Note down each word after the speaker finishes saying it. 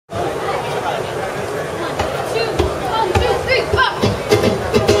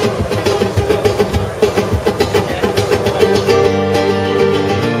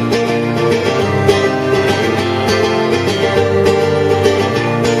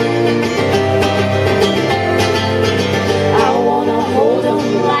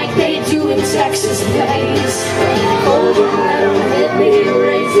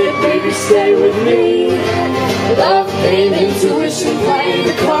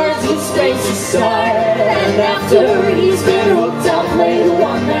start. And after he's been hooked, I'll play the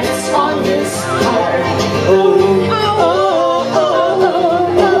one that's on his heart.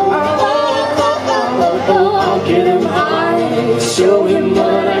 I'll get him high, show him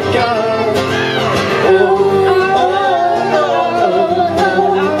what I got.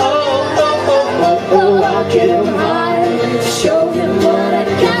 I'll get him high, show him what I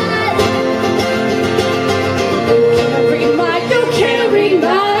got. Can't read my, you can't read my,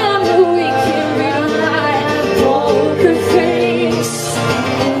 no, we can't read my poker face.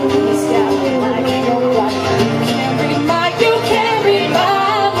 He's got me like nobody. You can't read my, you can't read my,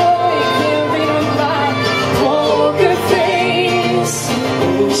 no, we can't read my poker face.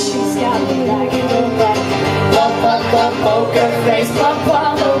 She's got me like nobody. Poker face,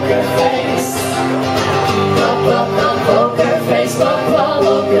 poker face. Poker face,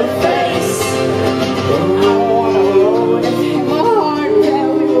 poker face. I wanna roll with him hard,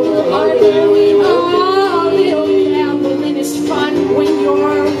 where we all live down, but when it's fun, when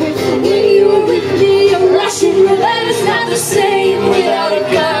you're with me, I'm rushing, but that is not the same without a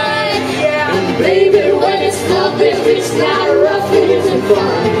gun. And baby, when it's love, if it's not rough, it isn't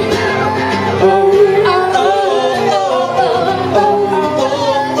fun.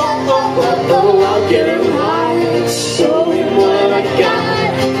 I'll get him high, show him what I got.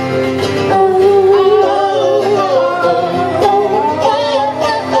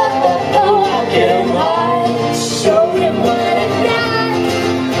 I'll get him high, show him what I got.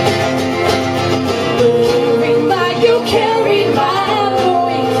 You can't read my, no,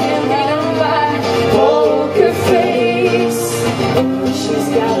 you can't read my poker face. She's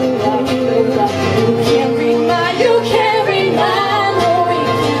got me like nobody. You can't read my, you can't read my, no, you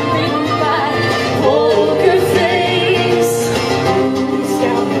can't read my poker face. She's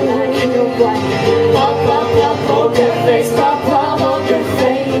got me like nobody. Poker face, poker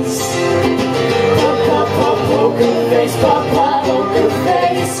face. Poker face, poker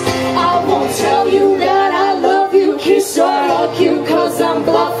face. I won't tell you that I love you, kiss or hug you, cause I'm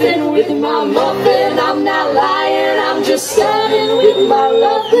bluffing with my muffin. I'm not lying, I'm just stunning with my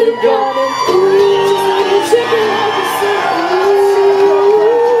love gun. Just like a chicken, like a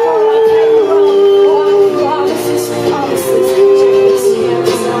promises, promises. Check this, yeah,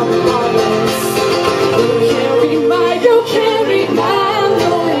 'cause I'm honest. You can't read my, you can't read my,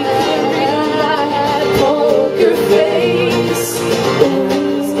 no, you can't read my poker face.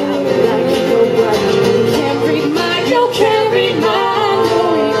 It's got me like nobody. You can't read my, you can't read my, no,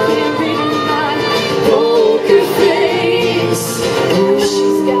 you can't read my poker face.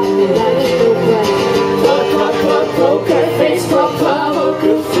 She's got me like nobody. Poker face,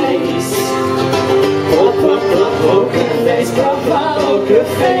 poker face. Poker face, poker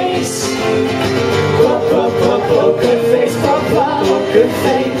face. Poker face, poker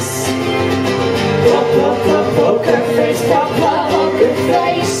face. Poker face, poker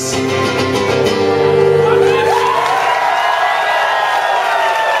face.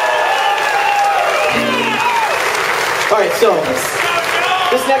 Alright, so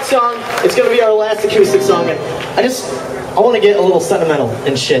this next song, it's gonna be our last acoustic song. And I want to get a little sentimental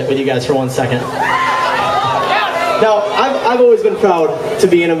and shit with you guys for 1 second. Now, I've always been proud to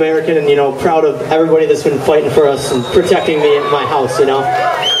be an American and, you know, proud of everybody that's been fighting for us and protecting me at my house, you know.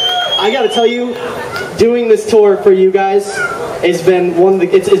 I gotta tell you, doing this tour for you guys has been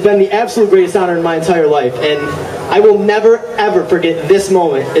it's been the absolute greatest honor in my entire life, and I will never ever forget this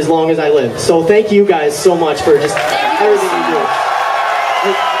moment as long as I live. So thank you guys so much for just everything you do.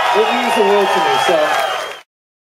 It means the world to me, so